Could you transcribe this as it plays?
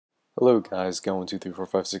Hello guys,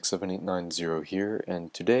 Go123456789 here,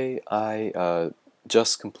 and today I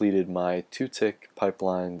just completed my 2-tick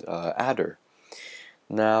pipelined adder.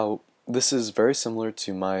 Now, this is very similar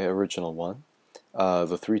to my original one,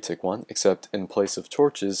 the 3-tick one, except in place of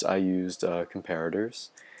torches I used comparators,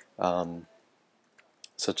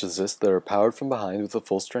 such as this, that are powered from behind with a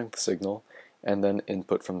full strength signal, and then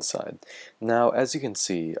input from the side. Now, as you can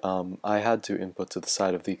see, I had to input to the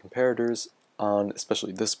side of the comparators on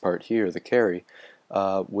especially this part here, the carry,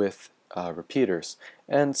 with repeaters,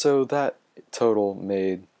 and so that total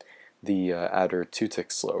made the adder 2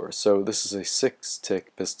 ticks slower. So this is a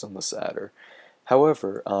 6-tick pistonless adder.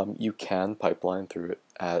 However, you can pipeline through it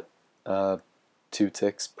at 2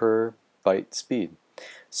 ticks per byte speed,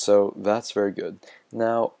 so that's very good.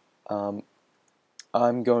 Now,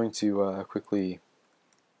 I'm going to quickly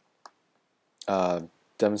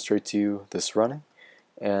demonstrate to you this running,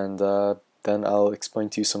 and then I'll explain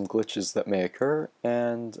to you some glitches that may occur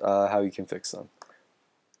and how you can fix them.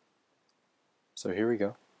 So here we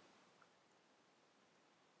go.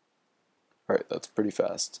 Alright, that's pretty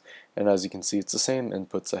fast. And as you can see, it's the same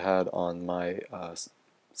inputs I had on my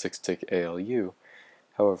 6-tick ALU.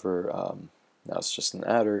 However, now it's just an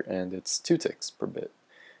adder and it's 2 ticks per bit,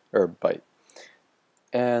 or byte.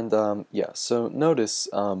 And yeah, so notice,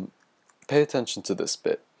 pay attention to this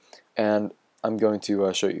bit, and I'm going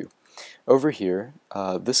to show you. Over here,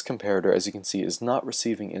 this comparator, as you can see, is not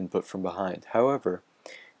receiving input from behind. However,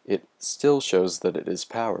 it still shows that it is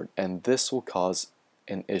powered, and this will cause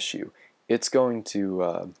an issue. It's going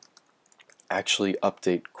to actually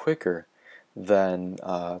update quicker than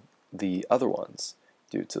the other ones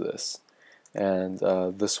due to this. And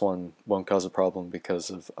this one won't cause a problem because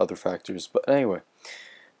of other factors. But anyway,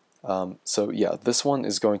 so yeah, this one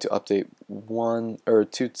is going to update 1 or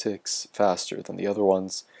 2 ticks faster than the other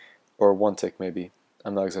ones, or 1 tick maybe.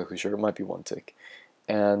 I'm not exactly sure. It might be 1 tick,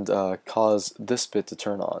 and cause this bit to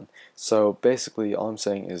turn on. So basically, all I'm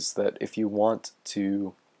saying is that if you want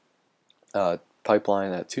to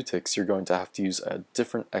pipeline at 2 ticks, you're going to have to use a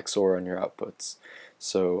different XOR on your outputs.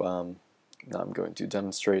 So now I'm going to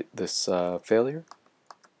demonstrate this failure.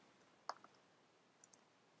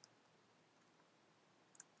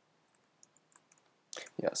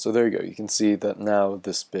 Yeah, so there you go. You can see that now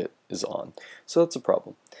this bit is on. So that's a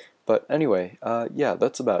problem. But anyway, yeah,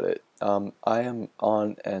 that's about it. I am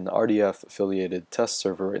on an RDF affiliated test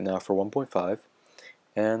server right now for 1.5,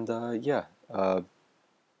 and yeah,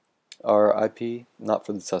 our IP, not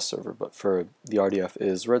for the test server, but for the RDF,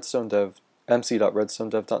 is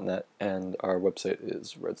mc.redstonedev.net, and our website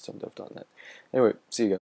is redstonedev.net. Anyway, see you guys.